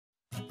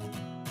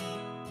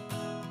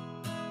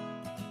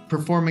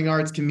performing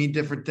arts can mean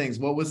different things.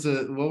 What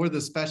were the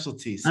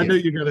specialties I know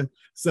here? you're gonna.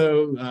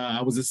 So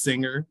I was a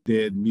singer,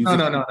 did No, music.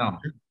 no, no, no.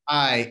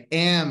 I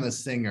am a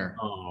singer.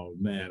 Oh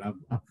man,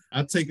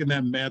 I've taken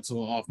that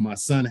mantle off. My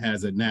son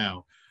has it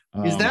now.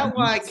 Is I'm that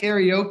why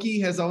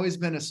karaoke has always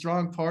been a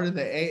strong part of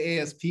the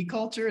AASP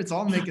culture? It's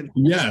all making sense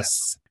now.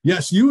 Yes,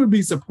 yes, you would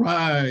be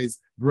surprised,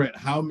 Brett,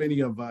 how many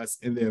of us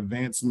in the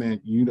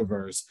advancement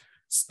universe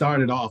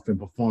started off in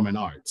performing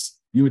arts.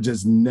 You would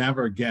just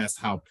never guess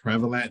how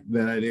prevalent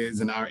that is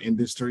in our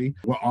industry.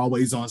 We're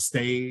always on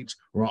stage.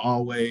 We're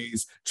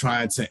always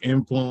trying to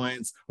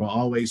influence. We're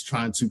always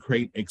trying to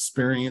create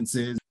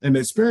experiences. And the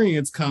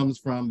experience comes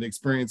from the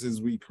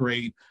experiences we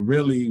create,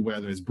 really,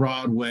 whether it's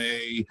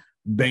Broadway,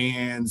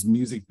 bands,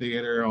 music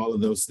theater, all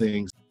of those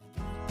things.